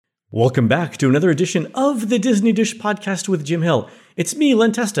Welcome back to another edition of the Disney Dish Podcast with Jim Hill. It's me,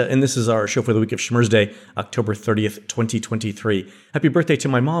 Len Testa, and this is our show for the week of Schmersday, October 30th, 2023. Happy birthday to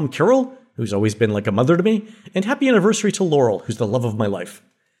my mom, Carol, who's always been like a mother to me, and happy anniversary to Laurel, who's the love of my life.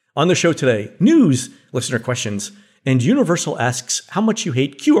 On the show today, news, listener questions, and Universal asks how much you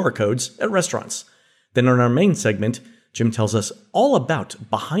hate QR codes at restaurants. Then on our main segment, Jim tells us all about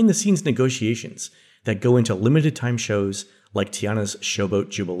behind-the-scenes negotiations that go into limited-time shows like Tiana's Showboat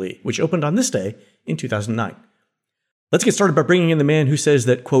Jubilee, which opened on this day in 2009. Let's get started by bringing in the man who says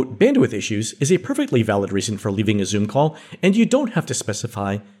that, quote, bandwidth issues is a perfectly valid reason for leaving a Zoom call, and you don't have to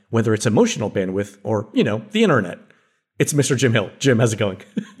specify whether it's emotional bandwidth or, the internet. It's Mr. Jim Hill. Jim, how's it going?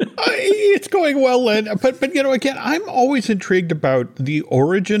 It's going well, Len. But again, I'm always intrigued about the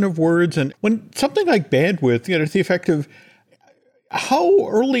origin of words. And when something like bandwidth, to the effect of how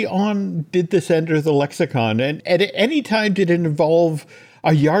early on did this enter the lexicon? And at any time did it involve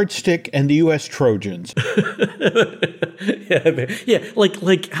a yardstick and the U.S. Trojans? yeah.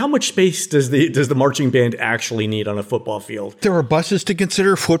 Like how much space does the marching band actually need on a football field? There are buses to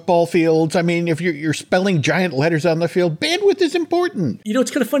consider football fields. I mean, if you're spelling giant letters on the field, bandwidth is important.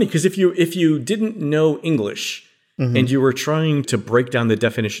 It's kind of funny because if you didn't know English and you were trying to break down the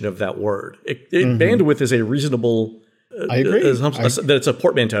definition of that word, bandwidth is a reasonable. I agree. That it's a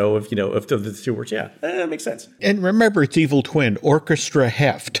portmanteau of the two words. Yeah, that makes sense. And remember, its evil twin, orchestra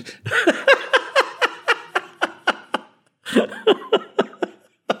heft.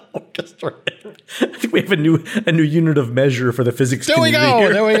 Orchestra. I think we have a new unit of measure for the physics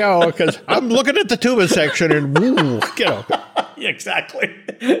community. There we go. Because I'm looking at the tuba section and Exactly.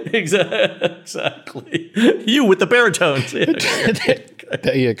 You with the baritones.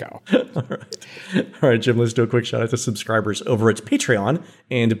 There you go. All right, Jim, let's do a quick shout out to subscribers over at Patreon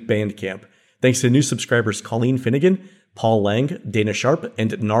and Bandcamp. Thanks to new subscribers Colleen Finnegan, Paul Lang, Dana Sharp,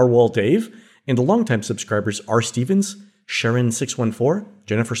 and Narwhal Dave, and longtime subscribers R. Stevens, Sharon614,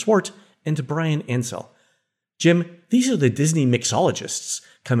 Jennifer Swart, and Brian Ansell. Jim, these are the Disney mixologists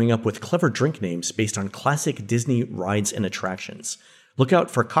coming up with clever drink names based on classic Disney rides and attractions. Look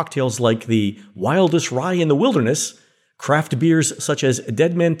out for cocktails like the Wildest Rye in the Wilderness, craft beers such as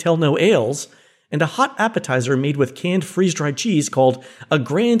Dead Men Tell No Ales, and a hot appetizer made with canned freeze-dried cheese called a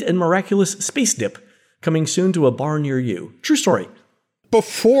Grand and Miraculous Space Dip, coming soon to a bar near you. True story.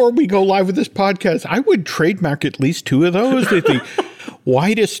 Before we go live with this podcast, I would trademark at least two of those. The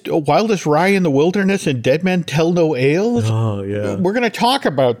Wildest Rye in the Wilderness and Dead Men Tell No Ales. Oh, yeah. We're going to talk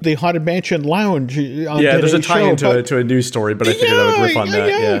about the Haunted Mansion Lounge on there's a tie-in to a news story, but I figured I would riff on that.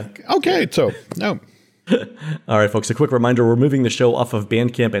 Yeah. Okay, so, no. All right, folks, a quick reminder. We're moving the show off of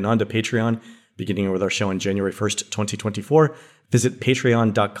Bandcamp and onto Patreon, beginning with our show on January 1st, 2024. Visit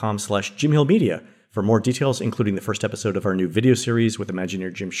patreon.com/JimHillMedia for more details, including the first episode of our new video series with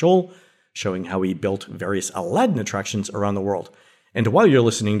Imagineer Jim Scholl, showing how he built various Aladdin attractions around the world. And while you're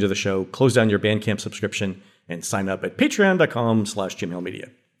listening to the show, close down your Bandcamp subscription and sign up at patreon.com/JimHillMedia.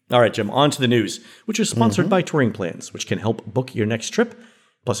 All right, Jim, on to the news, which is sponsored by Touring Plans, which can help book your next trip.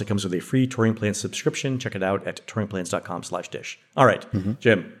 Plus, it comes with a free Touring Plans subscription. Check it out at touringplans.com/dish. All right,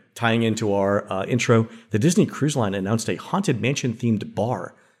 Jim, tying into our intro, the Disney Cruise Line announced a Haunted Mansion-themed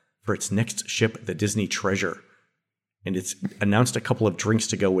bar for its next ship, the Disney Treasure. And it's announced a couple of drinks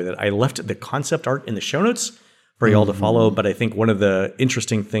to go with it. I left the concept art in the show notes for y'all to follow, but I think one of the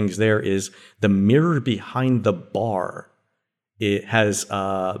interesting things there is the mirror behind the bar. It has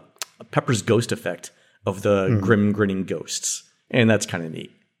Pepper's ghost effect of the grim grinning ghosts. And that's kind of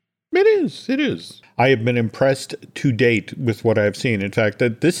neat. It is. I have been impressed to date with what I've seen. In fact,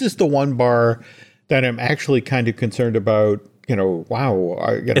 that this is the one bar that I'm actually kind of concerned about.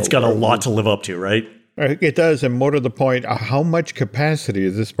 It's got a lot to live up to, right? It does. And more to the point, how much capacity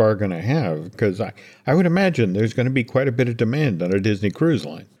is this bar going to have? Because I would imagine there's going to be quite a bit of demand on a Disney Cruise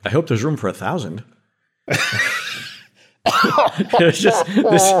Line. I hope there's room for 1,000. It's just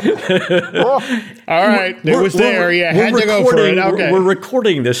this. All right, it was there. You had to go for it. Okay, we're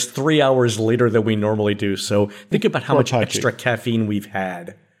recording this 3 hours later than we normally do. So think about how much extra caffeine we've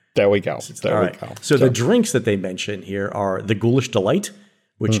had. There we go. So the drinks that they mention here are the Ghoulish Delight,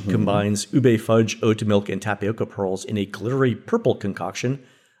 which combines ube fudge, oat milk, and tapioca pearls in a glittery purple concoction,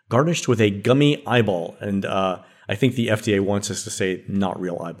 garnished with a gummy eyeball. And I think the FDA wants us to say not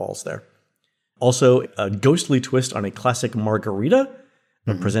real eyeballs there. Also, a ghostly twist on a classic margarita,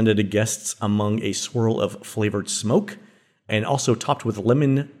 presented to guests among a swirl of flavored smoke, and also topped with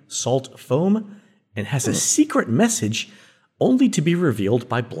lemon salt foam, and has a secret message only to be revealed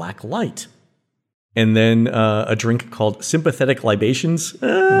by black light. And then a drink called Sympathetic Libations.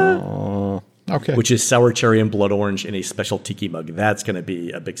 Okay. which is sour cherry and blood orange in a special tiki mug. That's going to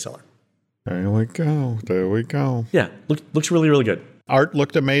be a big seller. There we go. There we go. Yeah, looks really, really good. Art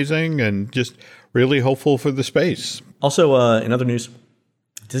looked amazing and just really hopeful for the space. Also, in other news,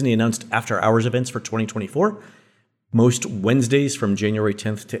 Disney announced after-hours events for 2024. Most Wednesdays from January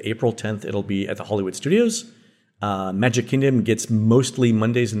 10th to April 10th, it'll be at the Hollywood Studios. Magic Kingdom gets mostly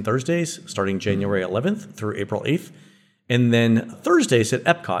Mondays and Thursdays, starting January 11th through April 8th. And then Thursdays at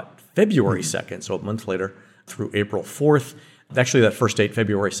Epcot, February 2nd, so a month later, through April 4th. Actually, that first date,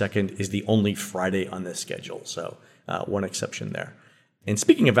 February 2nd, is the only Friday on this schedule, so one exception there. And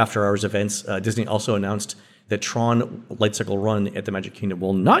speaking of after-hours events, Disney also announced that Tron Lightcycle Run at the Magic Kingdom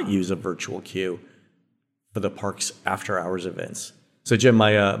will not use a virtual queue for the park's after-hours events. So, Jim,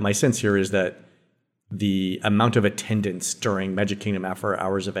 my sense here is that the amount of attendance during Magic Kingdom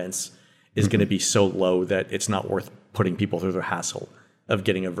after-hours events is going to be so low that it's not worth putting people through the hassle of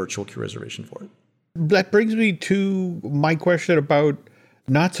getting a virtual queue reservation for it. That brings me to my question about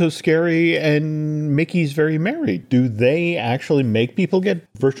Not So Scary and Mickey's Very Merry. Do they actually make people get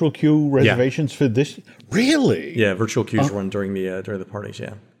virtual queue reservations for this? Really? Yeah, virtual queues run during the parties,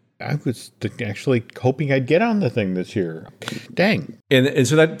 yeah. I was actually hoping I'd get on the thing this year. Dang. And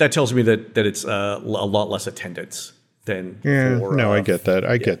so that tells me that it's a lot less attendance than for... No, I get that.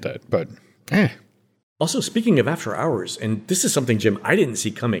 I get that. But, Also, speaking of after hours, and this is something, Jim, I didn't see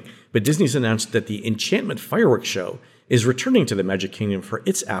coming, but Disney's announced that the Enchantment Fireworks Show is returning to the Magic Kingdom for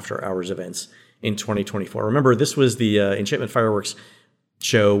its after hours events in 2024. Remember, this was the Enchantment Fireworks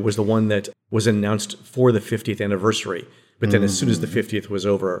Show was the one that was announced for the 50th anniversary. But then as soon as the 50th was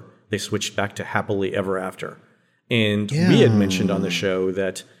over, they switched back to Happily Ever After. And we had mentioned on the show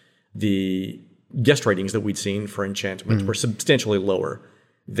that the guest ratings that we'd seen for Enchantment were substantially lower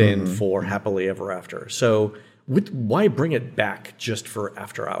than for Happily Ever After. So why bring it back just for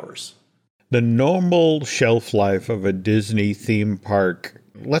after hours? The normal shelf life of a Disney theme park,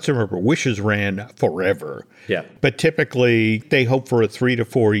 let's remember, Wishes ran forever. Yeah. But typically, they hope for a 3 to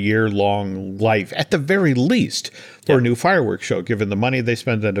 4 year long life, at the very least, for a new fireworks show, given the money they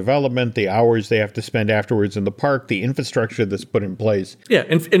spend on development, the hours they have to spend afterwards in the park, the infrastructure that's put in place. Yeah,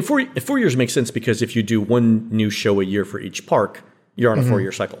 and 4 years makes sense because if you do one new show a year for each park, you're on a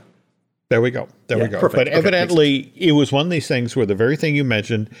 4-year cycle. There we go. There we go. Perfect. But evidently, it was one of these things where the very thing you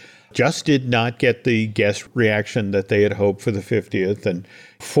mentioned just did not get the guest reaction that they had hoped for the 50th. And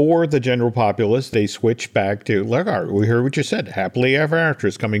for the general populace, they switched back to, look, we heard what you said, Happily Ever After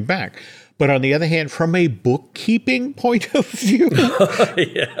is coming back. But on the other hand, from a bookkeeping point of view,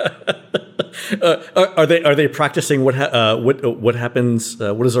 are they practicing what happens?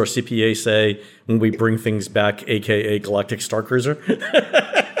 What does our CPA say when we bring things back, aka Galactic Star Cruiser?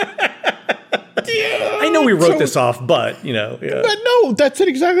 I know we wrote this off, but But no, that's it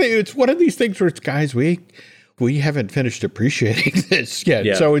exactly. It's one of these things where it's, guys, we haven't finished appreciating this yet.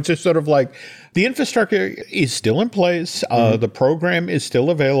 Yeah. So it's just sort of like the infrastructure is still in place. The program is still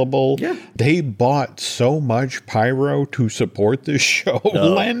available. Yeah. They bought so much pyro to support this show.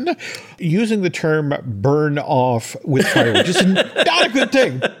 Len, using the term burn off with fireworks is not a good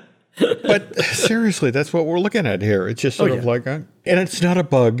thing. But seriously, that's what we're looking at here. It's just sort of like, and it's not a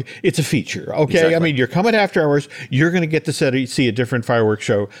bug, it's a feature. Okay, exactly. I mean, you're coming after hours, you're going to get to see a different fireworks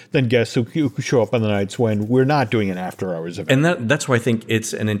show than guests who show up on the nights when we're not doing an after hours event. And that's why I think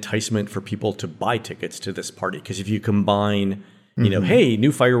it's an enticement for people to buy tickets to this party. Because if you combine, hey,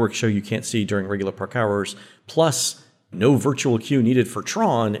 new fireworks show you can't see during regular park hours, plus no virtual queue needed for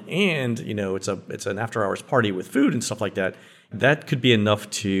Tron, and it's an after hours party with food and stuff like that. That could be enough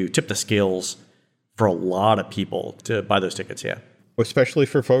to tip the scales for a lot of people to buy those tickets, yeah. Especially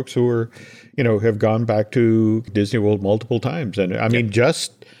for folks who are, have gone back to Disney World multiple times. And I mean,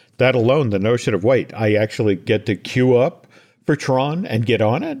 just that alone, the notion of, wait, I actually get to queue up for Tron and get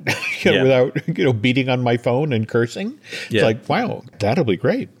on it without, beating on my phone and cursing. It's like, wow, that'll be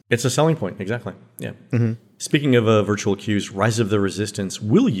great. It's a selling point, exactly, yeah. Speaking of virtual queues, Rise of the Resistance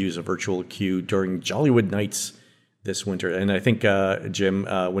will use a virtual queue during Jollywood Nights this winter. And I think, Jim,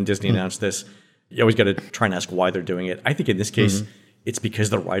 when Disney announced this, you always got to try and ask why they're doing it. I think in this case, it's because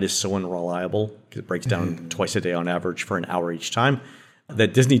the ride is so unreliable, because it breaks down twice a day on average for an hour each time,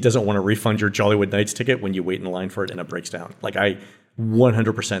 that Disney doesn't want to refund your Jollywood Nights ticket when you wait in line for it and it breaks down. Like, I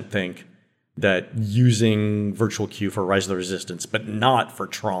 100% think that using virtual queue for Rise of the Resistance, but not for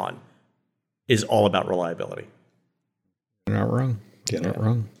Tron, is all about reliability. You're not wrong. You're not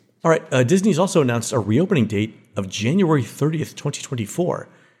wrong. All right, Disney's also announced a reopening date of January 30th, 2024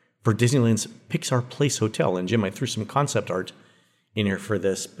 for Disneyland's Pixar Place Hotel. And Jim, I threw some concept art in here for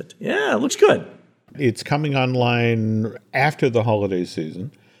this, but yeah, it looks good. It's coming online after the holiday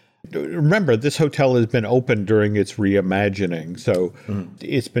season. Remember, this hotel has been open during its reimagining, so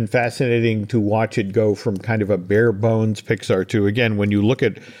it's been fascinating to watch it go from kind of a bare bones Pixar to, again, when you look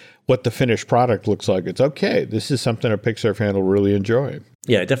at what the finished product looks like, it's okay. This is something a Pixar fan will really enjoy.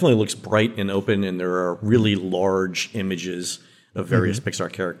 Yeah, it definitely looks bright and open, and there are really large images of various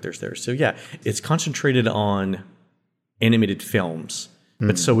Pixar characters there. So yeah, it's concentrated on animated films,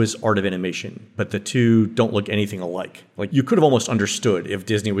 but so is art of animation. But the two don't look anything alike. Like, you could have almost understood if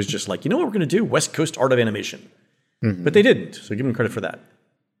Disney was just like, you know what we're going to do? West Coast art of animation. But they didn't, so give them credit for that.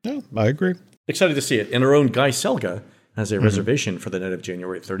 Yeah, I agree. Excited to see it. And our own Guy Selga has a reservation for the night of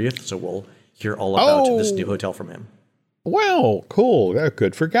January 30th, so we'll hear all about this new hotel from him. Well, cool.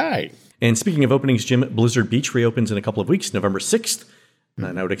 Good for Guy. And speaking of openings, Jim, Blizzard Beach reopens in a couple of weeks, November 6th.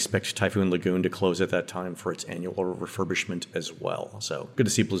 And I would expect Typhoon Lagoon to close at that time for its annual refurbishment as well. So good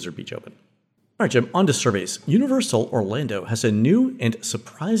to see Blizzard Beach open. All right, Jim, on to surveys. Universal Orlando has a new and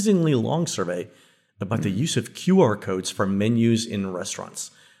surprisingly long survey about the use of QR codes for menus in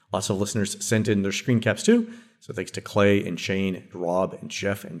restaurants. Lots of listeners sent in their screen caps too. So thanks to Clay and Shane, Rob and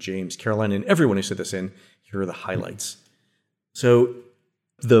Jeff and James, Caroline, and everyone who sent this in. Here are the highlights. So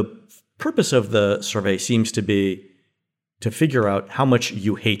the purpose of the survey seems to be to figure out how much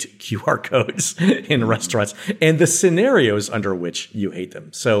you hate QR codes in restaurants and the scenarios under which you hate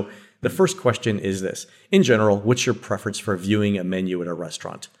them. So the first question is this. In general, what's your preference for viewing a menu at a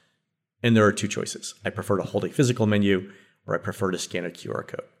restaurant? And there are two choices. I prefer to hold a physical menu, or I prefer to scan a QR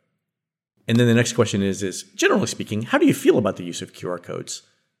code. And then the next question is generally speaking, how do you feel about the use of QR codes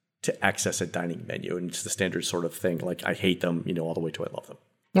to access a dining menu? And it's the standard sort of thing, like I hate them, all the way to I love them.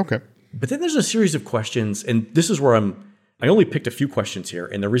 Okay. But then there's a series of questions, and this is where I only picked a few questions here,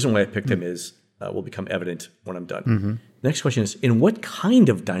 and the reason why I picked them is will become evident when I'm done. The next question is, in what kind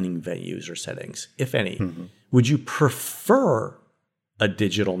of dining venues or settings, if any, would you prefer a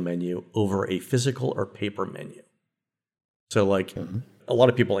digital menu over a physical or paper menu? So like a lot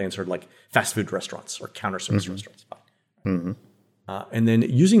of people answered like fast food restaurants or counter service restaurants. And then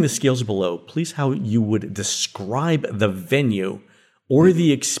using the scales below, please how you would describe the venue or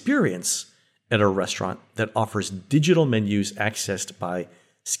the experience at a restaurant that offers digital menus accessed by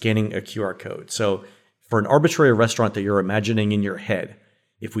scanning a QR code. So for an arbitrary restaurant that you're imagining in your head,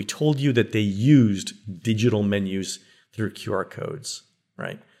 if we told you that they used digital menus through QR codes,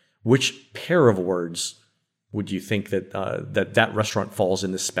 right? Which pair of words would you think that that restaurant falls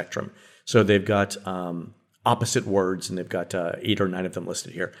in this spectrum? So they've got opposite words, and they've got 8 or 9 of them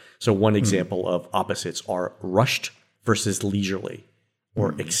listed here. So one example of opposites are rushed versus leisurely,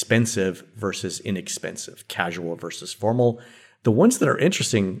 or expensive versus inexpensive, casual versus formal. The ones that are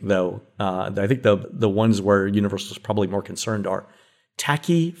interesting, though, I think the ones where Universal is probably more concerned are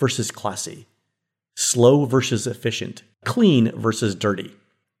tacky versus classy, slow versus efficient, clean versus dirty.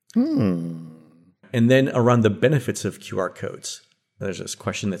 And then around the benefits of QR codes, there's this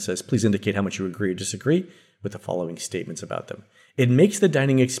question that says, please indicate how much you agree or disagree with the following statements about them. It makes the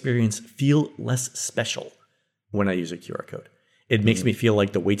dining experience feel less special when I use a QR code. It makes me feel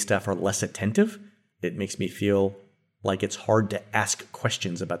like the waitstaff are less attentive. It makes me feel like it's hard to ask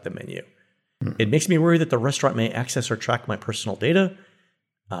questions about the menu. It makes me worry that the restaurant may access or track my personal data.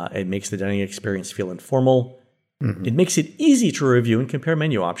 It makes the dining experience feel informal. It makes it easy to review and compare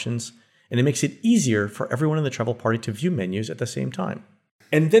menu options. And it makes it easier for everyone in the travel party to view menus at the same time.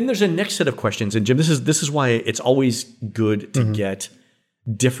 And then there's a next set of questions. And Jim, this is why it's always good to get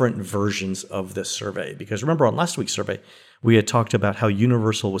different versions of this survey. Because remember on last week's survey, we had talked about how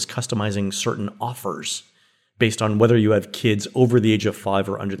Universal was customizing certain offers based on whether you have kids over the age of 5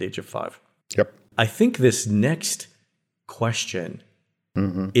 or under the age of 5. Yep. I think this next question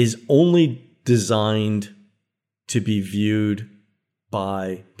is only designed to be viewed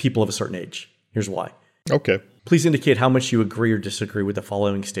by people of a certain age. Here's why. Okay. Please indicate how much you agree or disagree with the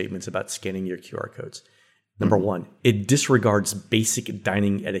following statements about scanning your QR codes. Number 1, it disregards basic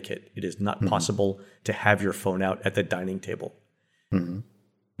dining etiquette. It is not possible to have your phone out at the dining table.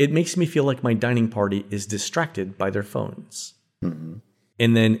 It makes me feel like my dining party is distracted by their phones. And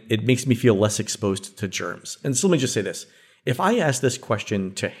then it makes me feel less exposed to germs. And so let me just say this. If I ask this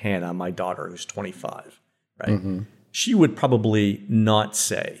question to Hannah, my daughter, who's 25, right, she would probably not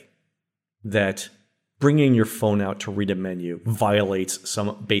say that bringing your phone out to read a menu violates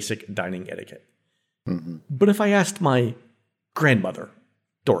some basic dining etiquette. But if I asked my grandmother,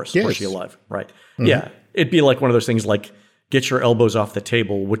 Doris, was she alive? Right. Yeah. It'd be like one of those things like, get your elbows off the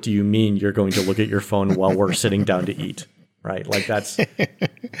table. What do you mean you're going to look at your phone while we're sitting down to eat? Right. Like that's.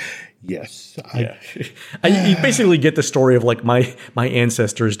 Yes. You basically get the story of like my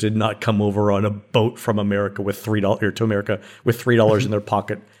ancestors did not come over on a boat from America with $3 or to America with $3 in their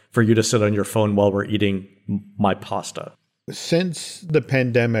pocket for you to sit on your phone while we're eating my pasta. Since the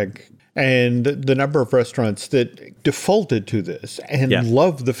pandemic and the number of restaurants that defaulted to this and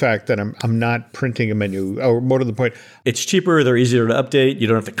love the fact that I'm not printing a menu, or more to the point, it's cheaper, they're easier to update, you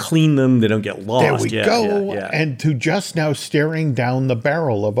don't have to clean them, they don't get lost. There we go. And to just now staring down the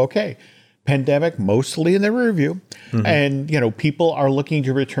barrel of, okay, pandemic mostly in the rear view, and people are looking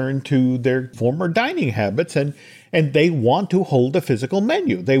to return to their former dining habits, and they want to hold a physical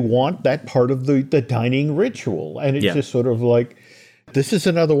menu. They want that part of the dining ritual. And it's just sort of like, this is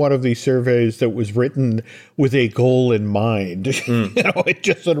another one of these surveys that was written with a goal in mind. It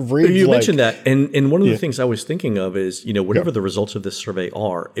just sort of reads You mentioned that. And one of the things I was thinking of is, whatever the results of this survey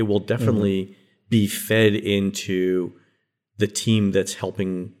are, it will definitely be fed into the team that's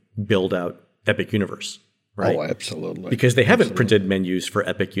helping build out Epic Universe. Right? Oh, absolutely. Because they haven't printed menus for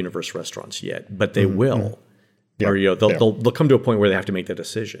Epic Universe restaurants yet, but they will. Or they'll come to a point where they have to make that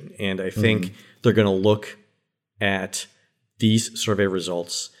decision. And I think they're going to look at these survey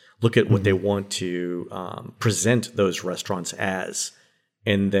results, look at what they want to present those restaurants as,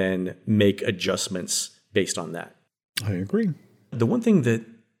 and then make adjustments based on that. I agree. The one thing that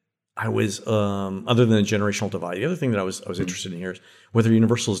I was, other than the generational divide, the other thing that I was interested in here is whether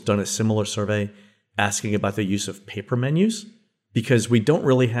Universal has done a similar survey asking about the use of paper menus, because we don't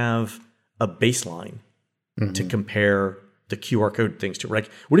really have a baseline to compare the QR code things to. Like,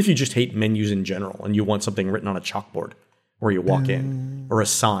 what if you just hate menus in general and you want something written on a chalkboard where you walk in, or a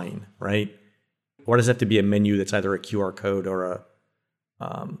sign, right? Why does it have to be a menu that's either a QR code or a,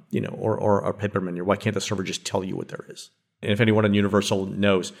 or a paper menu? Why can't the server just tell you what there is? And if anyone in Universal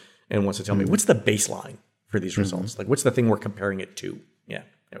knows and wants to tell me, what's the baseline for these results? Like, what's the thing we're comparing it to? Yeah.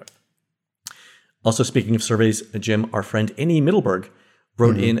 Anyway. Also, speaking of surveys, Jim, our friend Annie Middleberg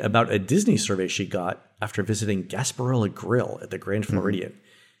wrote in about a Disney survey she got after visiting Gasparilla Grill at the Grand Floridian.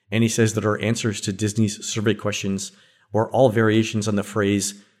 And he says that her answers to Disney's survey questions were all variations on the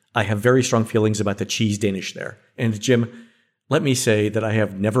phrase, "I have very strong feelings about the cheese Danish there." And Jim, let me say that I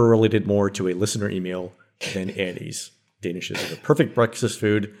have never related more to a listener email than Annie's. Danish is the perfect breakfast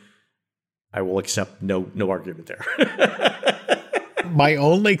food. I will accept no argument there. My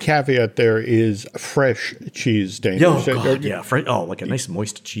only caveat there is fresh cheese Danish. Oh, God, yeah. Like a nice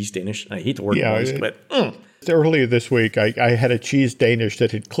moist cheese Danish. I hate the word moist, but... Earlier this week, I had a cheese Danish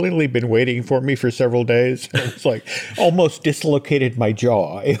that had clearly been waiting for me for several days. It was like almost dislocated my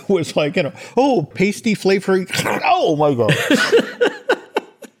jaw. It was like, pasty flavoring. Oh, my God.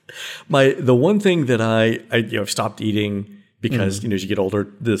 The one thing that I've stopped eating because, as you get older,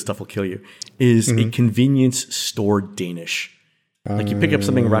 this stuff will kill you, is a convenience store Danish. Like you pick up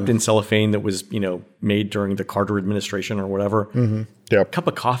something wrapped in cellophane that was, made during the Carter administration or whatever. Cup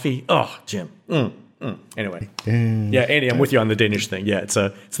of coffee. Oh, Jim. Anyway. Yeah, Andy, I'm with you on the Danish thing. Yeah, it's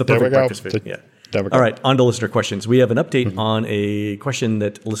the perfect breakfast food. Yeah. All right, on to listener questions. We have an update on a question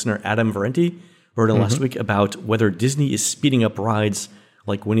that listener Adam Valenti wrote in last week about whether Disney is speeding up rides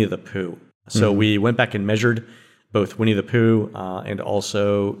like Winnie the Pooh. So we went back and measured both Winnie the Pooh and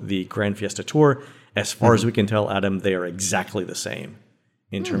also the Grand Fiesta Tour. As far as we can tell, Adam, they are exactly the same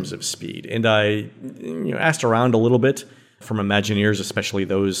in terms of speed. And I asked around a little bit from Imagineers, especially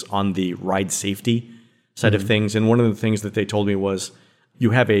those on the ride safety side of things. And one of the things that they told me was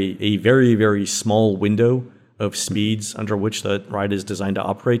you have a very, very small window of speeds under which the ride is designed to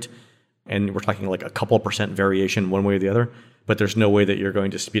operate. And we're talking like a couple % variation one way or the other. But there's no way that you're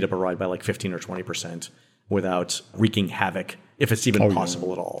going to speed up a ride by like 15 or 20% without wreaking havoc, if it's even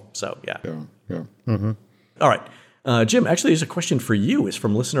possible at all. So, yeah. All right. Jim, actually, there's a question for you. It's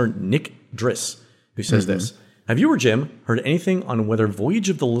from listener Nick Driss, who says this. Have you or Jim heard anything on whether Voyage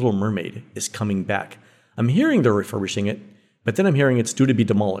of the Little Mermaid is coming back? I'm hearing they're refurbishing it, but then I'm hearing it's due to be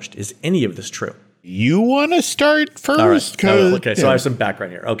demolished. Is any of this true? You want to start first? All right. Okay, so I have some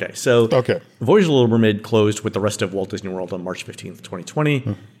background here. Okay, so Voyage of the Little Mermaid closed with the rest of Walt Disney World on March 15th,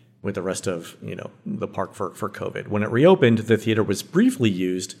 2020. With the rest of, the park for COVID. When it reopened, the theater was briefly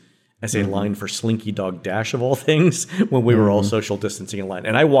used as a line for Slinky Dog Dash, of all things, when we were all social distancing in line.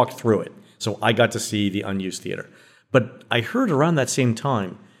 And I walked through it, so I got to see the unused theater. But I heard around that same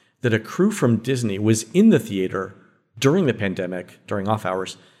time that a crew from Disney was in the theater during the pandemic, during off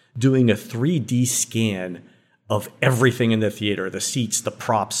hours, doing a 3D scan of everything in the theater, the seats, the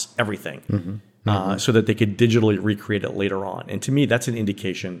props, everything. So that they could digitally recreate it later on. And to me, that's an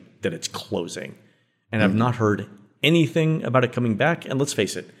indication that it's closing. And I've not heard anything about it coming back. And let's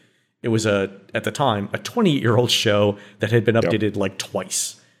face it, it was, at the time, a 20-year-old show that had been updated like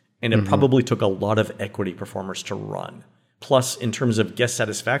twice. And it probably took a lot of equity performers to run. Plus, in terms of guest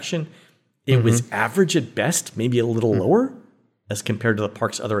satisfaction, it was average at best, maybe a little lower. as compared to the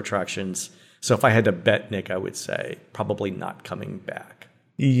park's other attractions. So if I had to bet, Nick, I would say probably not coming back.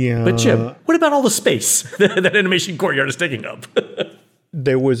 Yeah. But Jim, what about all the space that Animation Courtyard is taking up?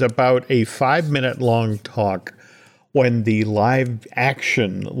 There was about a 5-minute long talk when the live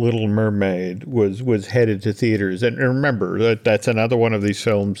action Little Mermaid was headed to theaters. And remember, that's another one of these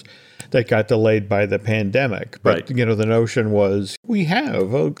films that got delayed by the pandemic. But, right. The notion was we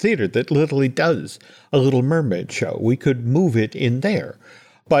have a theater that literally does a Little Mermaid show. We could move it in there.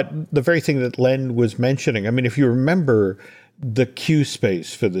 But the very thing that Len was mentioning, I mean, if you remember the queue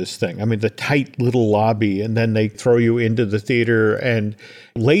space for this thing, I mean, the tight little lobby, and then they throw you into the theater, and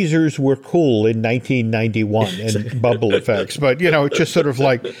lasers were cool in 1991 and bubble effects. But, it's just sort of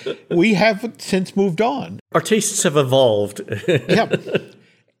like, we have since moved on. Our tastes have evolved. Yep.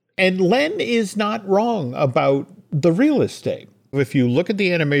 And Len is not wrong about the real estate. If you look at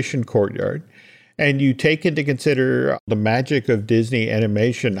the Animation Courtyard, and you take into consider the magic of Disney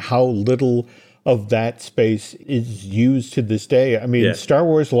animation, how little of that space is used to this day. I mean, Star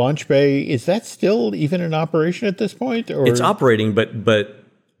Wars Launch Bay, is that still even in operation at this point? Or? It's operating, but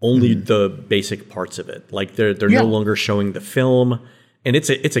only the basic parts of it. Like they're no longer showing the film, and it's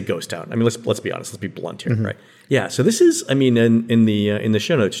a ghost town. I mean, let's be honest, let's be blunt here, right? Yeah. So this is, I mean, in the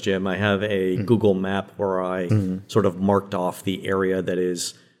show notes, Jim, I have a Google map where I sort of marked off the area that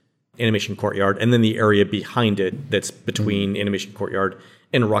is Animation Courtyard, and then the area behind it that's between Animation Courtyard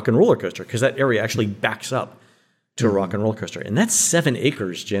and Rock and Roller Coaster, because that area actually backs up to a Rock and Roller Coaster. And that's 7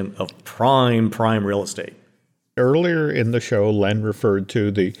 acres, Jim, of prime real estate. Earlier in the show, Len referred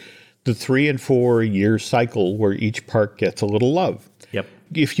to the 3 and 4 year cycle where each park gets a little love. Yep.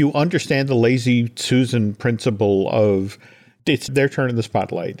 If you understand the lazy Susan principle of it's their turn in the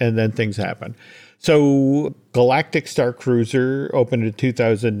spotlight, and then things happen. So Galactic Star Cruiser opened in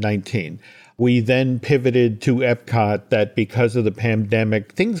 2019. We then pivoted to Epcot, that because of the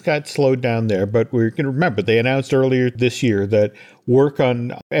pandemic, things got slowed down there. But we're going to remember, they announced earlier this year that work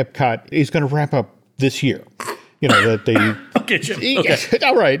on Epcot is going to wrap up this year. That they... Okay, Jim. Okay.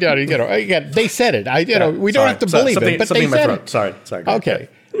 All right. Again, they said it. We don't have to believe it, but they said it. Sorry. Okay.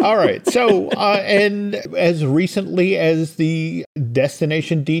 All right. So, and as recently as the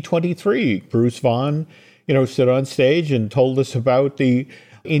Destination D23, Bruce Vaughan, stood on stage and told us about the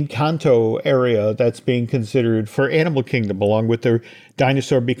Encanto area that's being considered for Animal Kingdom, along with their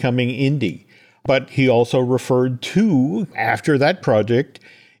dinosaur becoming Indy. But he also referred to, after that project,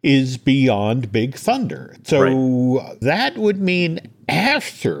 is Beyond Big Thunder. So that would mean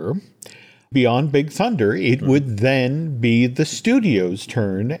after Beyond Big Thunder, it would then be the studio's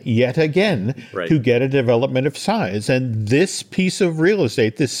turn yet again to get a development of size. And this piece of real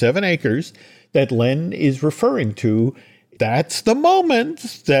estate, this 7 acres that Len is referring to, that's the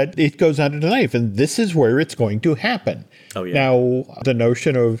moment that it goes under the knife. And this is where it's going to happen. Oh, yeah. Now, the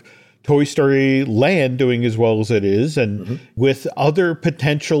notion of Toy Story Land doing as well as it is, and with other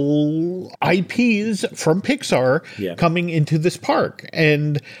potential IPs from Pixar coming into this park.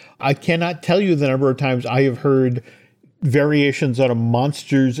 And I cannot tell you the number of times I have heard variations on a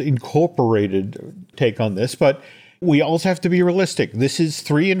Monsters Incorporated take on this, but we also have to be realistic. This is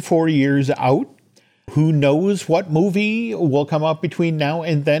 3 and 4 years out. Who knows what movie will come up between now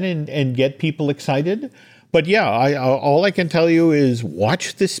and then and get people excited? But all I can tell you is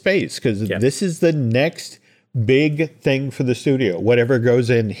watch this space, because this is the next big thing for the studio, whatever goes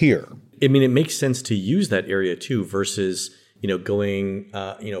in here. I mean, it makes sense to use that area too versus, going,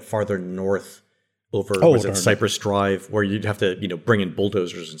 farther north over Cypress Drive, where you'd have to, bring in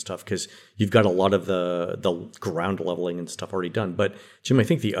bulldozers and stuff, because you've got a lot of the ground leveling and stuff already done. But Jim, I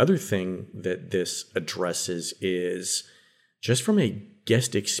think the other thing that this addresses is just from a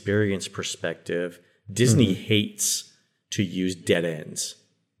guest experience perspective, Disney hates to use dead ends,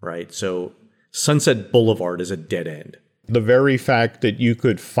 right? So Sunset Boulevard is a dead end. The very fact that you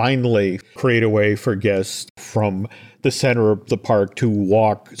could finally create a way for guests from the center of the park to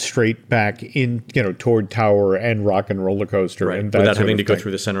walk straight back in, toward Tower and Rock and Roller Coaster. Right, and without having to go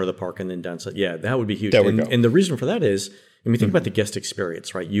through the center of the park and then down. Yeah, that would be huge. And the reason for that is, when you think about the guest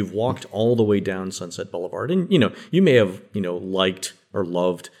experience, right? You've walked all the way down Sunset Boulevard, and, you may have, liked or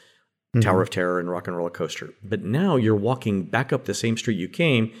loved Tower of Terror and Rock and Roller Coaster. But now you're walking back up the same street you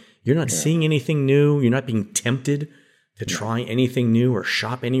came. You're not seeing anything new. You're not being tempted to try anything new or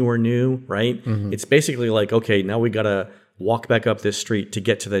shop anywhere new, right? It's basically like, okay, now we got to walk back up this street to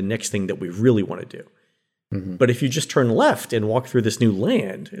get to the next thing that we really want to do. But if you just turn left and walk through this new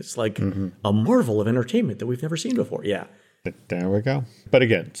land, it's like a marvel of entertainment that we've never seen before. Yeah. There we go. But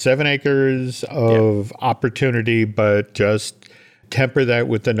again, 7 acres of opportunity, but just temper that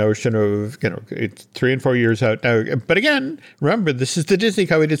with the notion of, it's 3 and 4 years out now. But again, remember, this is the Disney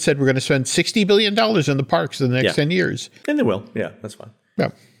company that said we're going to spend $60 billion in the parks in the next 10 years. And they will. Yeah, that's fine. Yeah.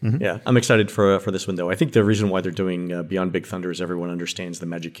 Mm-hmm. Yeah, I'm excited for this one, though. I think the reason why they're doing Beyond Big Thunder is everyone understands the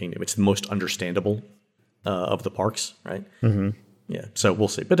Magic Kingdom. It's the most understandable of the parks, right? Mm-hmm. Yeah, so we'll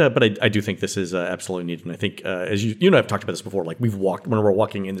see. But I do think this is absolutely needed. And I think, as you and I have talked about this before, like when we're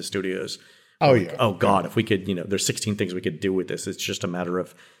walking in the studios, oh God, if we could, there's 16 things we could do with this. It's just a matter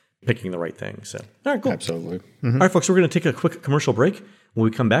of picking the right thing. So, all right, cool. Absolutely. Mm-hmm. All right, folks, we're going to take a quick commercial break. When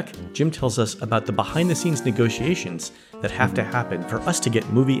we come back, Jim tells us about the behind-the-scenes negotiations that have to happen for us to get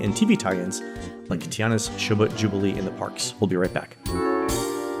movie and TV tie-ins like Tiana's Shoba Jubilee in the parks. We'll be right back.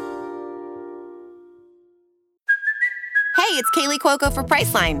 Hey, it's Kaylee Cuoco for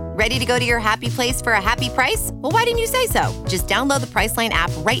Priceline. Ready to go to your happy place for a happy price? Well, why didn't you say so? Just download the Priceline app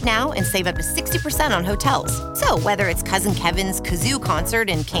right now and save up to 60% on hotels. So whether it's Cousin Kevin's Kazoo Concert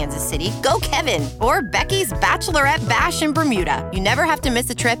in Kansas City, go Kevin, or Becky's Bachelorette Bash in Bermuda, you never have to miss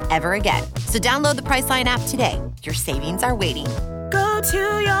a trip ever again. So download the Priceline app today. Your savings are waiting. Go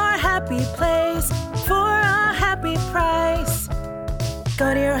to your happy place for a happy price.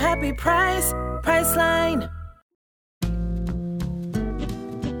 Go to your happy price, Priceline.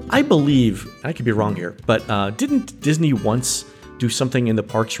 I believe, I could be wrong here, but didn't Disney once do something in the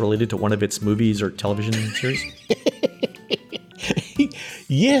parks related to one of its movies or television series?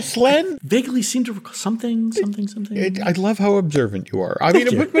 Yes, Len. Vaguely seemed to recall something. I love how observant you are. I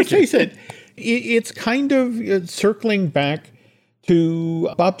mean, but face it, it's kind of circling back to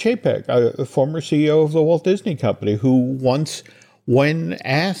Bob Chapek, a former CEO of the Walt Disney Company, who once, when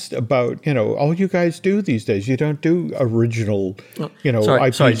asked about, all you guys do these days, you don't do original,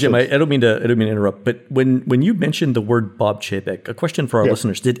 Sorry, Jim, I don't mean to interrupt, but when you mentioned the word Bob Chapek, a question for our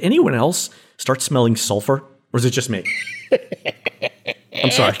listeners: did anyone else start smelling sulfur, or was it just me? I'm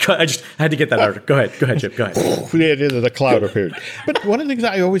sorry, I had to get that out. Go ahead, Jim. Go ahead. The cloud appeared. But one of the things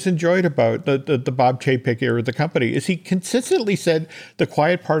I always enjoyed about the Bob Chapek era of the company is he consistently said the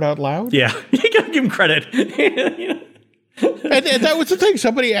quiet part out loud. Yeah, you got to give him credit. And that was the thing.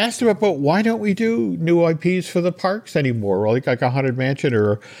 Somebody asked him about why don't we do new IPs for the parks anymore, like a Haunted Mansion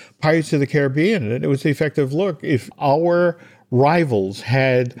or Pirates of the Caribbean. And it was the effect of, look, if our rivals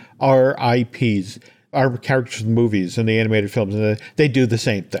had our IPs, our characters in the movies and the animated films, and they do the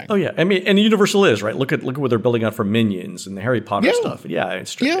same thing. Oh yeah, I mean, and Universal is right. Look at what they're building out for Minions and the Harry Potter stuff. Yeah,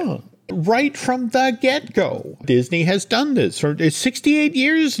 it's true. Yeah. Right from the get-go, Disney has done this for 68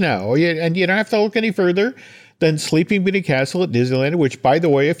 years now, and you don't have to look any further than Sleeping Beauty Castle at Disneyland, which, by the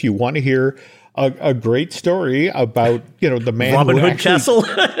way, if you want to hear a great story about, the man Robin who Hood Castle.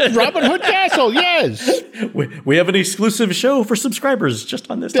 Robin Hood Castle, yes. We have an exclusive show for subscribers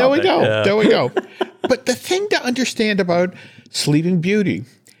just on this topic. There we go. But the thing to understand about Sleeping Beauty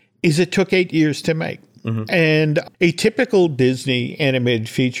is it took 8 years to make. Mm-hmm. And a typical Disney animated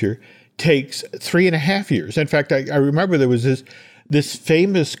feature takes 3.5 years. In fact, I remember there was this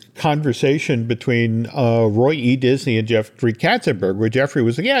famous conversation between Roy E. Disney and Jeffrey Katzenberg, where Jeffrey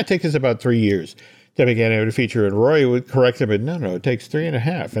was like, it takes us about 3 years to make an animated feature. And Roy would correct him, and no, it takes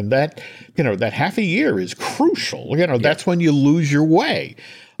 3.5. And that, that half a year is crucial. That's when you lose your way.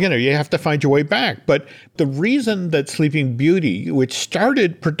 You have to find your way back. But the reason that Sleeping Beauty, which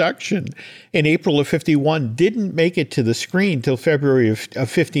started production in April of 51, didn't make it to the screen till February of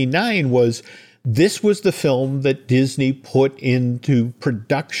 59 was this was the film that Disney put into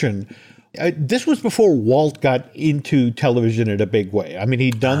production. This was before Walt got into television in a big way. I mean,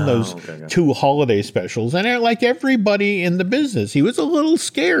 he'd done those two holiday specials. And like everybody in the business, he was a little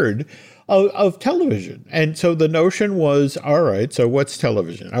scared of television. And so the notion was, all right, so what's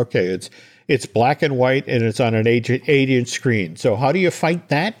television? Okay, it's black and white and it's on an 8-inch screen. So how do you fight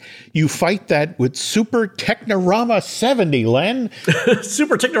that? You fight that with Super Technorama 70, Len.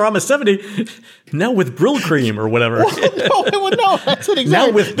 Super Technorama 70? Now with Brill Cream or whatever. No, that's an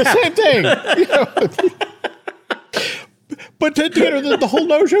exact, the same thing. But the whole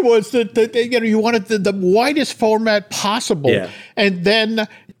notion was that you wanted the widest format possible. Yeah. And then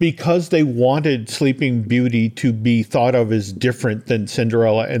because they wanted Sleeping Beauty to be thought of as different than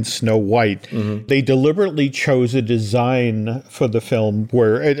Cinderella and Snow White, they deliberately chose a design for the film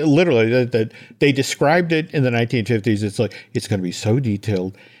where they described it in the 1950s. It's like, it's going to be so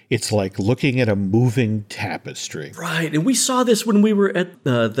detailed. It's like looking at a moving tapestry. Right. And we saw this when we were at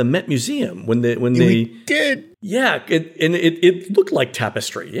the Met Museum. We did. Yeah. It looked like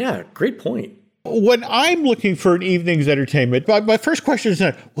tapestry. Yeah. Great point. When I'm looking for an evening's entertainment, my first question is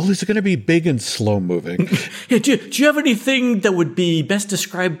not, is it going to be big and slow moving? Yeah, do you have anything that would be best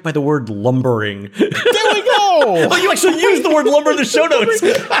described by the word lumbering? There we go. Oh, you actually used the word lumber in the show notes.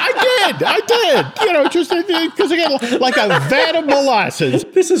 I did. You know, just because again, like a vat of molasses.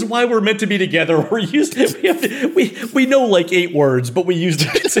 This is why we're meant to be together. We know like 8 words, but we used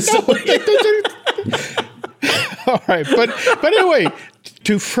it consistently. All right, but anyway,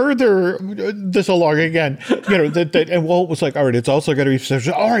 to further this along again, you know, and Walt was like, all right, it's also going to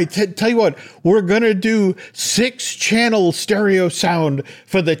be, all right, tell you what, we're going to do 6-channel stereo sound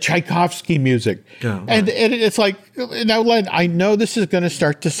for the Tchaikovsky music. And it's like, now, Len, I know this is going to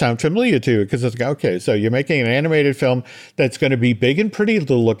start to sound familiar to you because it's like, okay, so you're making an animated film that's going to be big and pretty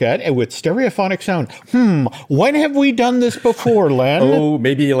to look at and with stereophonic sound. When have we done this before, Len? Oh,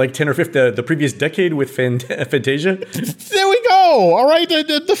 maybe like 10 or 15, the previous decade with Fantasia. There we go. All right.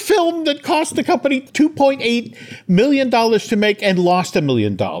 The film that cost the company $2.8 million to make and lost $1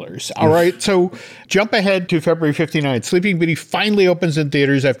 million. All right. So jump ahead to February 59. Sleeping Beauty finally opens in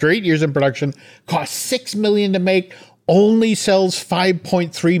theaters after 8 years in production, cost $6 million to make, only sells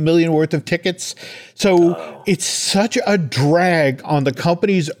 5.3 million worth of tickets. So it's such a drag on the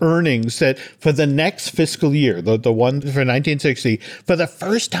company's earnings that for the next fiscal year, the one for 1960, for the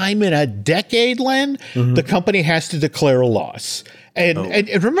first time in a decade, Len, the company has to declare a loss. And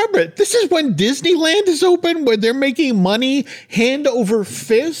remember, this is when Disneyland is open, where they're making money hand over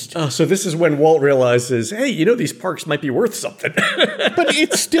fist. So this is when Walt realizes, hey, you know, these parks might be worth something. But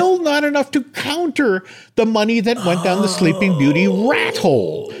it's still not enough to counter the money that went down the Sleeping Beauty rat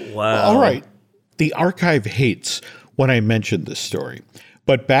hole. Wow. All right. The archive hates when I mention this story.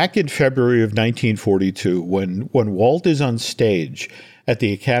 But back in February of 1942, when Walt is on stage at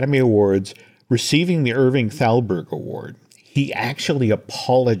the Academy Awards receiving the Irving Thalberg Award, he actually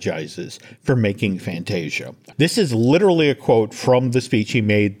apologizes for making Fantasia. This is literally a quote from the speech he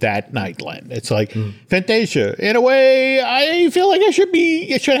made that night, Len. It's like, Fantasia, in a way, I feel like I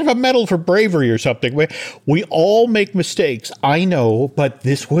should have a medal for bravery or something. We all make mistakes, I know, but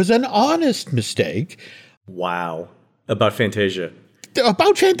this was an honest mistake. Wow. About Fantasia.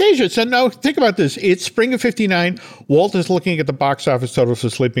 About Fantasia. So now think about this. It's spring of 59. Walt is looking at the box office total for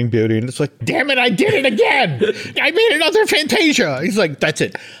Sleeping Beauty, and it's like, damn it, I did it again. I made another Fantasia. He's like, that's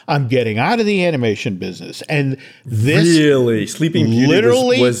it. I'm getting out of the animation business. And this really, Sleeping Beauty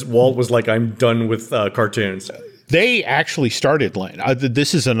literally was Walt was like, I'm done with cartoons. They actually started, Len.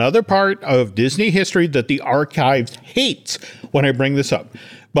 This is another part of Disney history that the archives hates when I bring this up.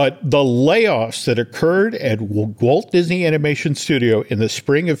 But the layoffs that occurred at Walt Disney Animation Studio in the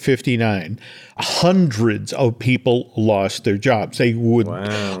spring of 59, hundreds of people lost their jobs. A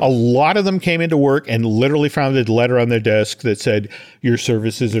lot of them came into work and literally found a letter on their desk that said, your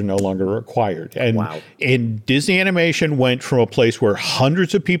services are no longer required. And Disney Animation went from a place where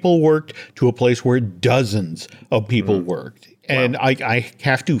hundreds of people worked to a place where dozens of people worked. And I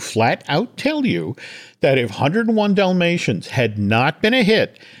have to flat out tell you that if 101 Dalmatians had not been a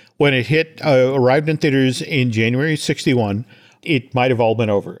hit when it arrived in theaters in January 61, it might have all been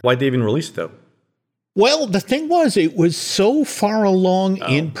over. Why'd they even release it, though? Well, the thing was, it was so far along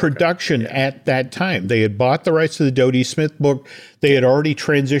in production at that time. They had bought the rights to the Dodie Smith book. They had already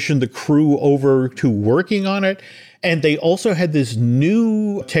transitioned the crew over to working on it. And they also had this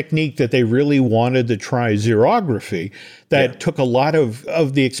new technique that they really wanted to try, xerography, that took a lot of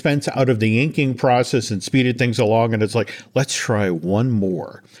the expense out of the inking process and speeded things along. And it's like, let's try one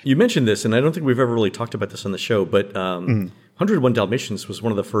more. You mentioned this, and I don't think we've ever really talked about this on the show, but 101 Dalmatians was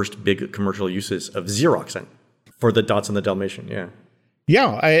one of the first big commercial uses of Xeroxing for the dots on the Dalmatian.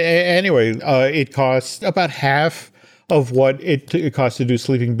 Yeah. Anyway, it costs about half of what it costs to do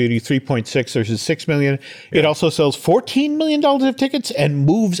Sleeping Beauty, 3.6 versus 6 million. It also sells $14 million of tickets and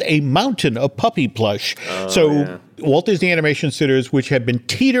moves a mountain of puppy plush. Walt Disney Animation Studios, which had been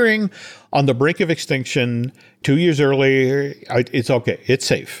teetering on the brink of extinction 2 years earlier, it's okay. It's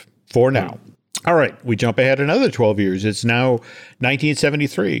safe for now. All right, we jump ahead another 12 years. It's now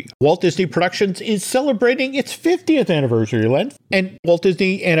 1973. Walt Disney Productions is celebrating its 50th anniversary, Len. And Walt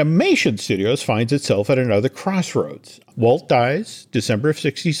Disney Animation Studios finds itself at another crossroads. Walt dies December of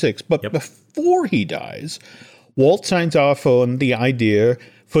 66, but before he dies, Walt signs off on the idea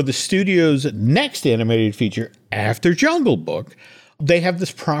for the studio's next animated feature after Jungle Book. They have this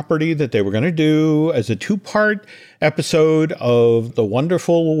property that they were going to do as a 2-part episode of the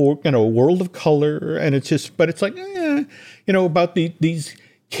wonderful, world of color. And it's just, but it's like, about these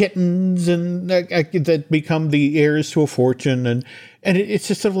kittens and that become the heirs to a fortune. And it's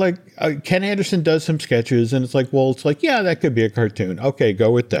just sort of like Ken Anderson does some sketches and it's like, that could be a cartoon. Okay, go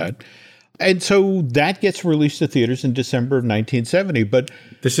with that. And so that gets released to theaters in December of 1970. But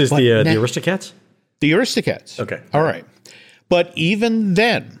this is the Aristocats? The Aristocats. Okay. All right. But even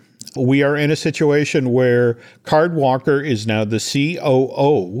then, We are in a situation where Card Walker is now the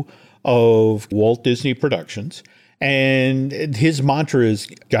COO of Walt Disney Productions. And his mantra is,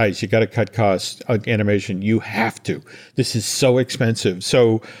 guys, you got to cut costs on animation. You have to. This is so expensive.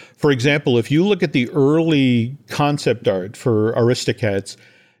 So, for example, if you look at the early concept art for Aristocats,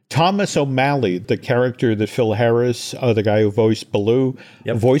 Thomas O'Malley, the character that Phil Harris, the guy who voiced Baloo,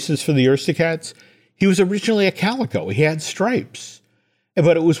 voices for the Aristocats, he was originally a calico. He had stripes.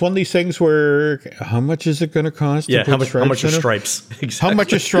 But it was one of these things where, how much is it going to cost? Yeah, how much are stripes? Exactly. How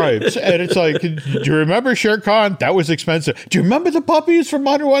much are stripes? And it's like, do you remember Shere Khan? That was expensive. Do you remember the puppies from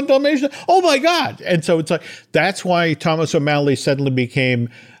 101 Dalmatians? Oh my God. And so it's like, that's why Thomas O'Malley suddenly became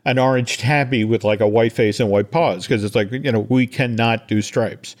an orange tabby with like a white face and white paws. Because it's like, we cannot do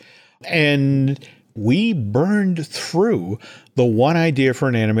stripes. And we burned through the one idea for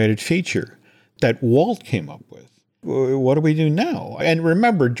an animated feature that Walt came up with. What do we do now? And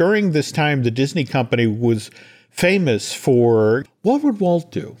remember, during this time, the Disney company was famous for, what would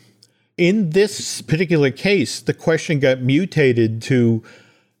Walt do? In this particular case, the question got mutated to,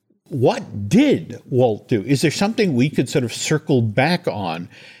 what did Walt do? Is there something we could sort of circle back on?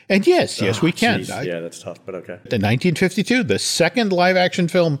 And yes, we can. Yeah, that's tough, but okay. The 1952, the second live action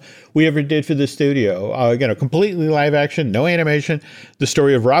film we ever did for the studio, completely live action, no animation, the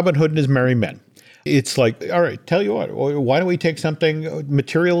story of Robin Hood and his merry men. It's like, all right, tell you what, why don't we take something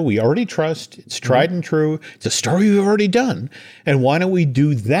material we already trust? It's tried and true. It's a story we've already done. And why don't we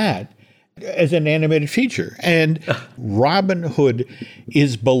do that as an animated feature? And Robin Hood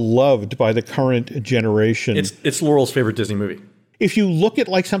is beloved by the current generation. It's Laurel's favorite Disney movie. If you look at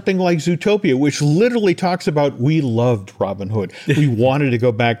like something like Zootopia, which literally talks about, we loved Robin Hood. We wanted to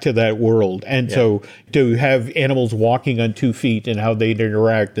go back to that world. And so to have animals walking on 2 feet and how they'd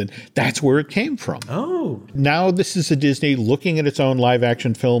interact, and that's where it came from. Oh. Now this is a Disney looking at its own live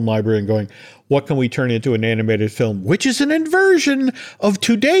action film library and going, what can we turn into an animated film? Which is an inversion of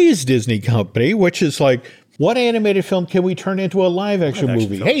today's Disney company, which is like, what animated film can we turn into a live action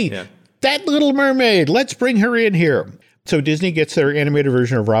movie? Film. Hey, that Little Mermaid, let's bring her in here. So Disney gets their animated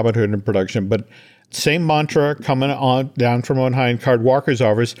version of Robin Hood in production, but same mantra coming on down from on high in Card Walker's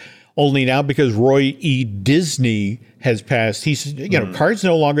office, only now because Roy E. Disney has passed. He's, Card's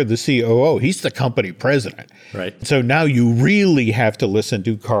no longer the COO. He's the company president. Right. So now you really have to listen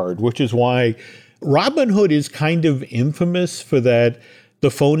to Card, which is why Robin Hood is kind of infamous for that,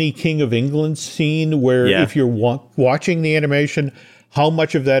 the phony King of England scene where if you're watching the animation, how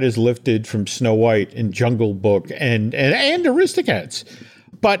much of that is lifted from Snow White and Jungle Book and Aristocats.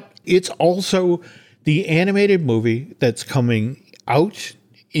 But it's also the animated movie that's coming out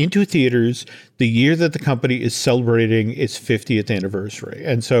into theaters the year that the company is celebrating its 50th anniversary.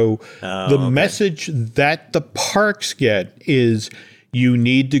 And so the message that the parks get is, you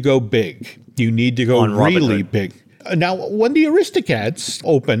need to go big. You need to go really big. Now, when the Aristocats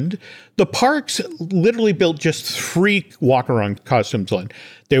opened, the parks literally built just 3 walk-around costumes on.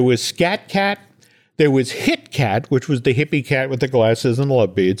 There was Scat Cat, there was Hit Cat, which was the hippie cat with the glasses and the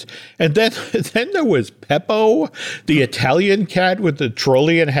love beads, and then there was Peppo, the Italian cat with the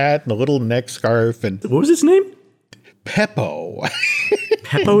Trolleyan hat and the little neck scarf. And what was its name? Peppo.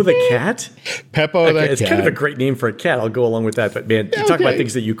 Peppo the cat? Peppo the cat. It's kind of a great name for a cat. I'll go along with that. But man, you talk about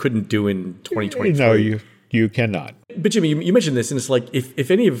things that you couldn't do in 2023. No, you cannot. But Jimmy, you mentioned this, and it's like, if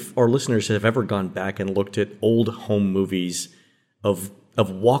any of our listeners have ever gone back and looked at old home movies of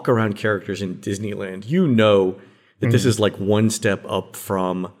walk-around characters in Disneyland, you know that this is like one step up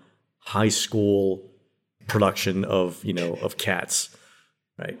from high school production of Cats.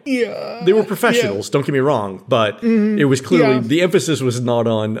 Right. Yeah. They were professionals, don't get me wrong, but it was clearly the emphasis was not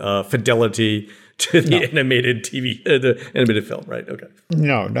on fidelity to the animated TV, the animated film, right? Okay.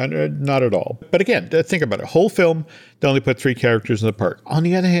 No, not at all. But again, think about it. Whole film, they only put 3 characters in the park. On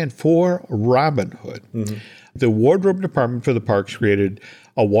the other hand, for Robin Hood, the wardrobe department for the parks created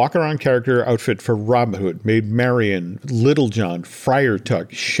a walk-around character outfit for Robin Hood, made Marion, Little John, Friar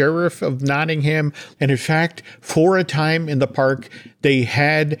Tuck, Sheriff of Nottingham, and in fact, for a time in the park, they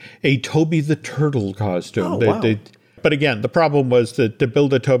had a Toby the Turtle costume. Oh, wow. But again, the problem was that to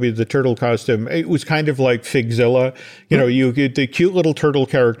build a Toby the Turtle costume, it was kind of like Figzilla. The cute little turtle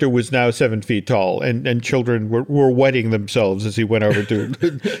character was now 7 feet tall, and children were wetting themselves as he went over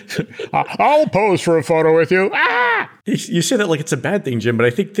to, I'll pose for a photo with you. Ah! You say that like it's a bad thing, Jim, but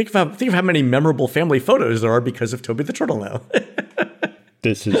I think of how many memorable family photos there are because of Toby the Turtle now.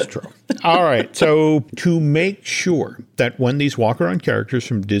 This is true. All right. So to make sure that when these walk-around characters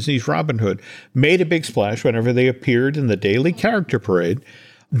from Disney's Robin Hood made a big splash whenever they appeared in the daily character parade,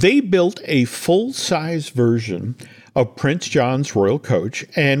 They built a full-size version of Prince John's royal coach,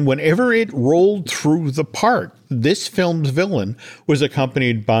 and whenever it rolled through the park, this film's villain was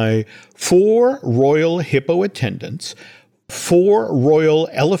accompanied by 4 royal hippo attendants, 4 royal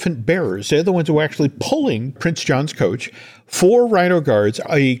elephant bearers. They're the ones who were actually pulling Prince John's coach, 4 rhino guards,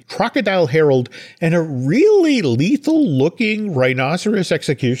 a crocodile herald, and a really lethal-looking rhinoceros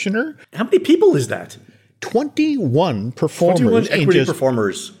executioner. How many people is that? 21 performers. 21 equity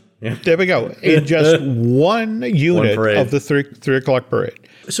performers. Yeah. There we go. In just one unit of the 3 o'clock parade.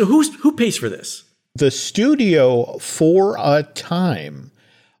 So who pays for this? The studio, for a time,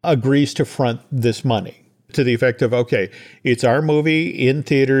 agrees to front this money to the effect of, okay, it's our movie in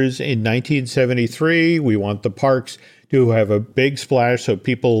theaters in 1973. We want the parks to have a big splash so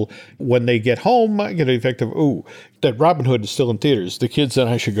people, when they get home, get the effect of, ooh, that Robin Hood is still in theaters. The kids and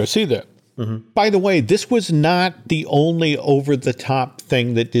I should go see that. Mm-hmm. By the way, this was not the only over-the-top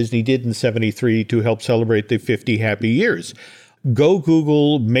thing that Disney did in 73 to help celebrate the 50 happy years. Go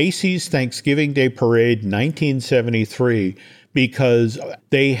Google Macy's Thanksgiving Day Parade 1973 because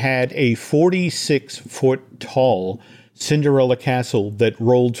they had a 46-foot tall Cinderella castle that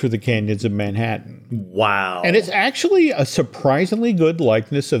rolled through the canyons of Manhattan. Wow. And it's actually a surprisingly good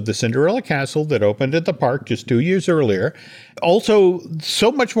likeness of the Cinderella castle that opened at the park just 2 years earlier. Also,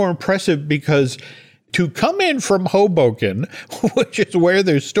 so much more impressive because to come in from Hoboken, which is where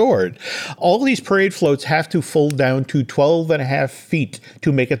they're stored, all these parade floats have to fold down to 12.5 feet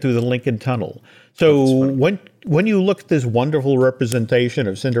to make it through the Lincoln Tunnel. So when you look at this wonderful representation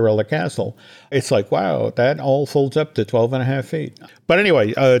of Cinderella Castle, it's like, wow, that all folds up to 12.5 feet. But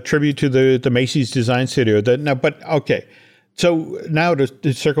anyway, tribute to the Macy's Design Studio. Okay. So now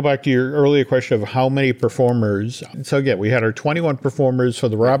to circle back to your earlier question of how many performers. So again, we had our 21 performers for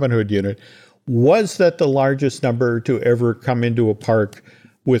the Robin Hood unit. Was that the largest number to ever come into a park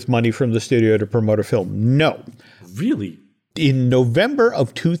with money from the studio to promote a film? No. Really? In November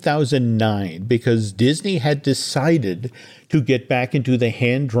of 2009, because Disney had decided to get back into the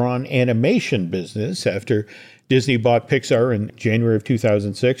hand-drawn animation business after Disney bought Pixar in January of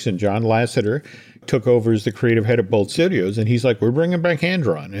 2006, and John Lasseter took over as the creative head of both studios, and he's like, we're bringing back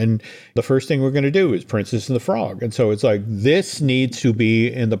hand-drawn, and the first thing we're going to do is Princess and the Frog. And so it's like, this needs to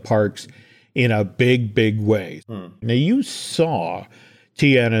be in the parks in a big, big way. Now, you saw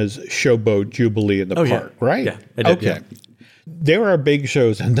Tiana's Showboat Jubilee in the park, right? Yeah, I did, okay. Yeah. There are big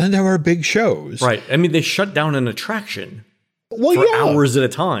shows, and then there are big shows. Right. I mean, they shut down an attraction for hours at a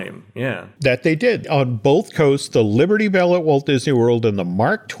time. Yeah. That they did. On both coasts, the Liberty Bell at Walt Disney World and the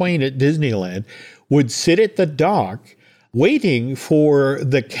Mark Twain at Disneyland would sit at the dock waiting for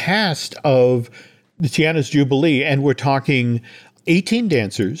the cast of Tiana's Jubilee, and we're talking 18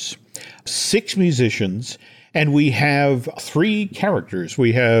 dancers, 6 musicians, and we have 3 characters.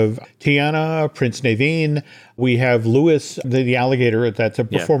 We have Tiana, Prince Naveen. We have Louis, the alligator. That's a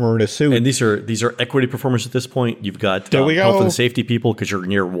performer in a suit. And these are equity performers at this point. You've got health and safety people because you're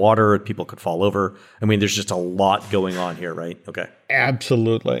near water. People could fall over. I mean, there's just a lot going on here, right? Okay.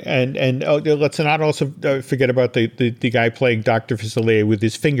 Absolutely. And let's not also forget about the guy playing Dr. Facilier with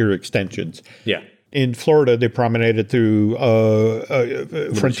his finger extensions. Yeah. In Florida, they promenaded through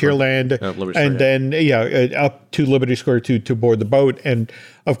Frontierland and then up to Liberty Square to board the boat. And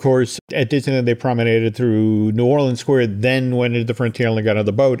of course, at Disneyland, they promenaded through New Orleans Square, then went into Frontierland and got on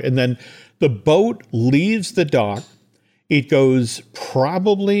the boat. And then the boat leaves the dock. It goes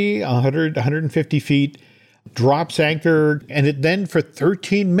probably 100, 150 feet, drops anchor, and then for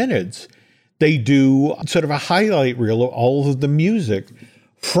 13 minutes, they do sort of a highlight reel of all of the music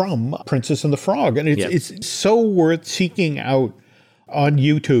from Princess and the Frog. And it's so worth seeking out on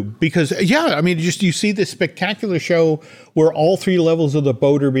YouTube because, you see this spectacular show where all 3 levels of the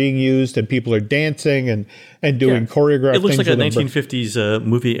boat are being used and people are dancing and doing choreographed things. It looks like a 1950s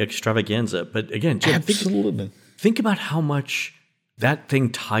movie extravaganza. But again, Jim, absolutely. Think about how much that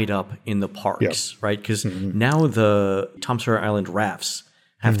thing tied up in the parks, right? Because now the Tom Sawyer Island rafts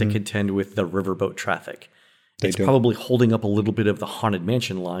have to contend with the riverboat traffic. It's probably holding up a little bit of the Haunted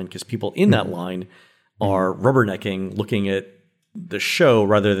Mansion line because people in that line are rubbernecking, looking at the show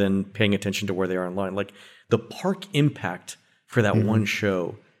rather than paying attention to where they are in line. Like the park impact for that one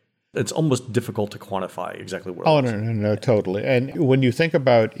show, it's almost difficult to quantify exactly where. Oh, no, totally. And when you think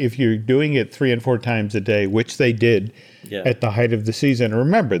about if you're doing it 3 and 4 times a day, which they did at the height of the season,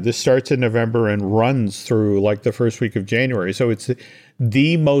 remember, this starts in November and runs through like the first week of January. So it's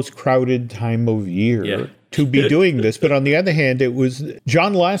the most crowded time of year to be doing this. But on the other hand, it was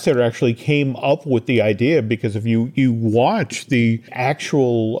John Lasseter actually came up with the idea because if you watch the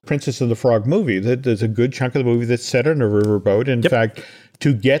actual Princess and the Frog movie, there's a good chunk of the movie that's set on a riverboat. In fact,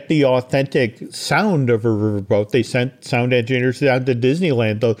 to get the authentic sound of a riverboat, they sent sound engineers down to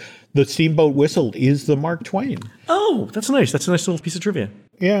Disneyland. The steamboat whistle is the Mark Twain. Oh, that's nice. That's a nice little piece of trivia.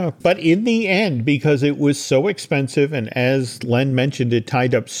 Yeah, but in the end, because it was so expensive, and as Len mentioned, it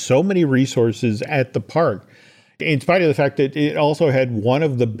tied up so many resources at the park, in spite of the fact that it also had one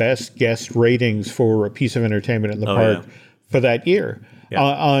of the best guest ratings for a piece of entertainment in the park for that year. Yeah.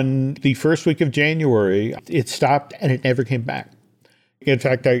 On the first week of January, it stopped and it never came back. In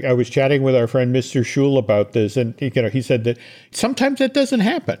fact, I was chatting with our friend Mr. Schul about this, and he said that sometimes that doesn't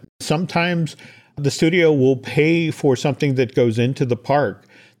happen. Sometimes the studio will pay for something that goes into the park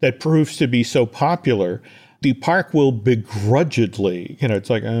that proves to be so popular. The park will begrudgingly, it's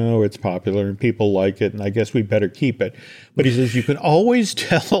like, oh, it's popular and people like it, and I guess we better keep it. But he says you can always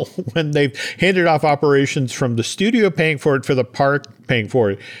tell when they've handed off operations from the studio paying for it for the park paying for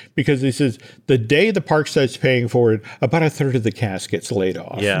it. Because he says the day the park starts paying for it, about a third of the cast gets laid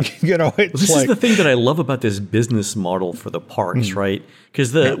off. Yeah. This is the thing that I love about this business model for the parks, right?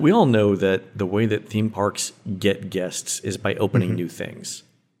 Because we all know that the way that theme parks get guests is by opening new things,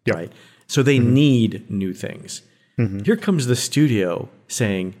 right? So they need new things. Here comes the studio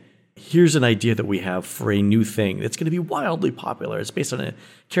saying, here's an idea that we have for a new thing that's going to be wildly popular. It's based on a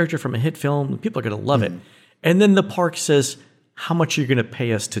character from a hit film. People are going to love it. And then the park says, how much are you going to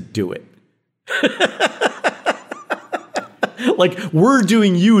pay us to do it? Like, we're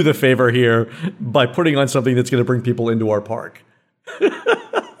doing you the favor here by putting on something that's going to bring people into our park.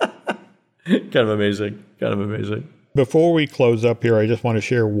 Kind of amazing. Before we close up here, I just want to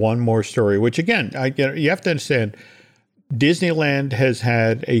share one more story, which again, you have to understand, Disneyland has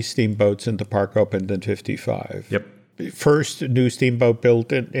had a steamboat since the park opened in 1955. Yep. First new steamboat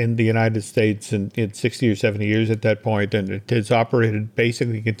built in the United States in 60 or 70 years at that point, and it has operated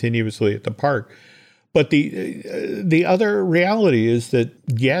basically continuously at the park. But the other reality is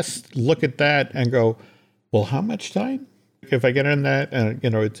that guests look at that and go, well, how much time? If I get in that,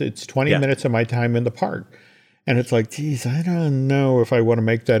 it's 20 minutes of my time in the park. And it's like, geez, I don't know if I want to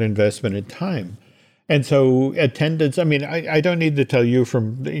make that investment in time. And so attendance, I don't need to tell you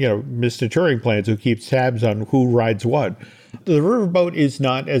from, Mr. Touring Plans who keeps tabs on who rides what. The riverboat is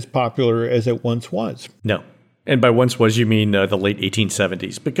not as popular as it once was. No. And by once was, you mean the late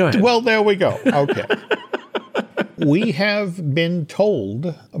 1870s. But go ahead. Well, there we go. Okay. We have been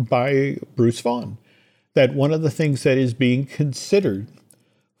told by Bruce Vaughan that one of the things that is being considered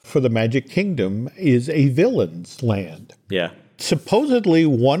for the Magic Kingdom is a villain's land. Yeah. Supposedly,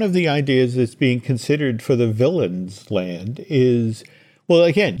 one of the ideas that's being considered for the villain's land is, well,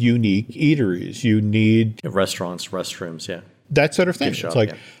 again, unique eateries. You need restaurants, restrooms, that sort of thing. It's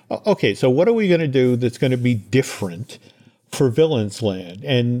like, okay, so what are we going to do that's going to be different for villain's land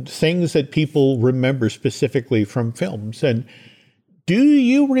and things that people remember specifically from films? And do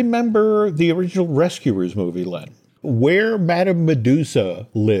you remember the original Rescuers movie, Len? Where Madame Medusa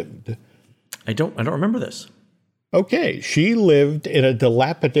lived? I don't remember this. Okay, she lived in a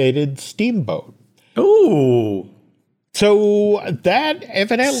dilapidated steamboat. Ooh. So that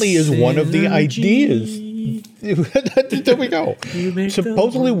evidently is one of the ideas. There we go.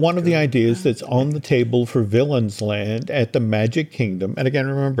 Supposedly one of the ideas that's on the table for Villain's Land at the Magic Kingdom. And again,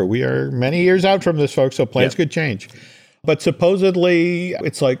 remember, we are many years out from this, folks, so plans could change. But supposedly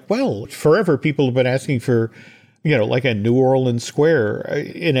it's like, well, forever people have been asking for, like a New Orleans Square,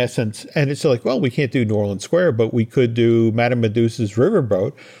 in essence. And it's like, well, we can't do New Orleans Square, but we could do Madame Medusa's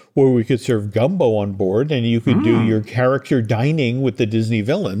riverboat, where we could serve gumbo on board, and you could do your character dining with the Disney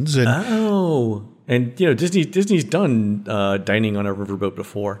villains. And Disney's done dining on a riverboat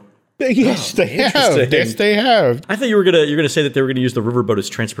before. Yes, they have. Yes, they have. I thought you were gonna say that they were gonna use the riverboat as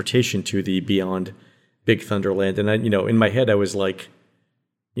transportation to the Beyond Big Thunder Land, and in my head I was like,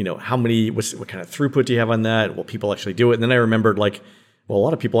 what kind of throughput do you have on that? Will people actually do it? And then I remembered, a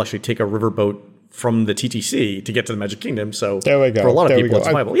lot of people actually take a riverboat from the TTC to get to the Magic Kingdom. So there we go. For a lot of people, it's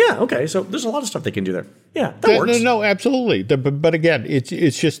viable. Yeah, okay. So there's a lot of stuff they can do there. Yeah, that works. No, absolutely. But again,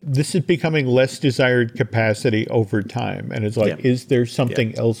 it's just, this is becoming less desired capacity over time. And it's like, is there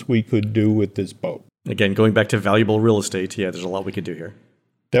something else we could do with this boat? Again, going back to valuable real estate, there's a lot we could do here.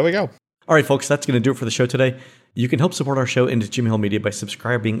 There we go. All right, folks, that's going to do it for the show today. You can help support our show and Jim Hill Media by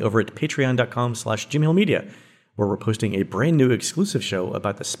subscribing over at patreon.com/JimHillMedia, where we're posting a brand new exclusive show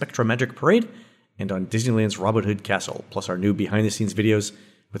about the Spectra Magic Parade and on Disneyland's Robin Hood Castle, plus our new behind-the-scenes videos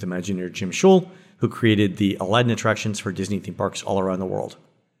with Imagineer Jim Scholl, who created the Aladdin attractions for Disney theme parks all around the world.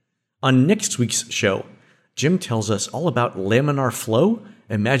 On next week's show, Jim tells us all about laminar flow,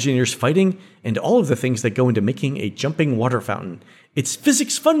 Imagineers fighting, and all of the things that go into making a jumping water fountain. It's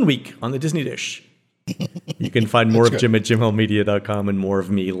Physics Fun Week on the Disney Dish. You can find more of Jim at jimhillmedia.com and more of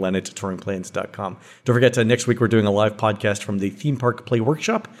me, Len, at touringplans.com. Don't forget, next week we're doing a live podcast from the Theme Park Play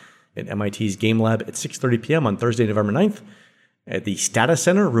Workshop at MIT's Game Lab at 6:30 p.m. on Thursday, November 9th at the Stata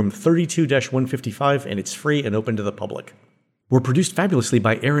Center, room 32-155, and it's free and open to the public. We're produced fabulously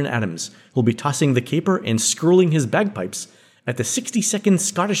by Aaron Adams, who'll be tossing the caper and skirling his bagpipes at the 62nd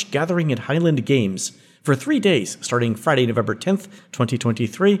Scottish Gathering at Highland Games for 3 days, starting Friday, November 10th,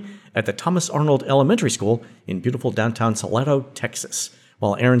 2023, at the Thomas Arnold Elementary School in beautiful downtown Salado, Texas.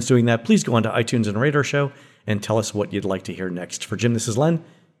 While Aaron's doing that, please go onto iTunes and rate our show and tell us what you'd like to hear next. For Jim, this is Len.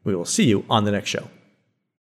 We will see you on the next show.